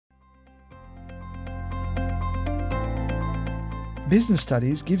Business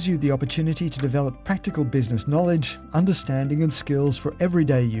Studies gives you the opportunity to develop practical business knowledge, understanding and skills for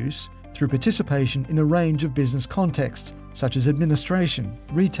everyday use through participation in a range of business contexts such as administration,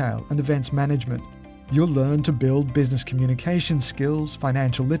 retail and events management. You'll learn to build business communication skills,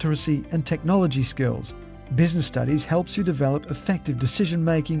 financial literacy and technology skills. Business Studies helps you develop effective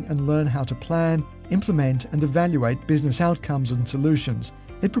decision-making and learn how to plan, implement and evaluate business outcomes and solutions.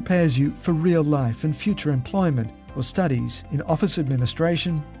 It prepares you for real life and future employment or studies in office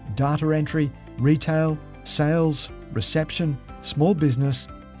administration, data entry, retail, sales, reception, small business,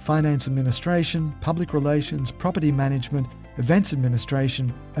 finance administration, public relations, property management, events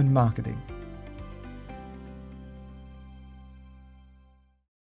administration and marketing.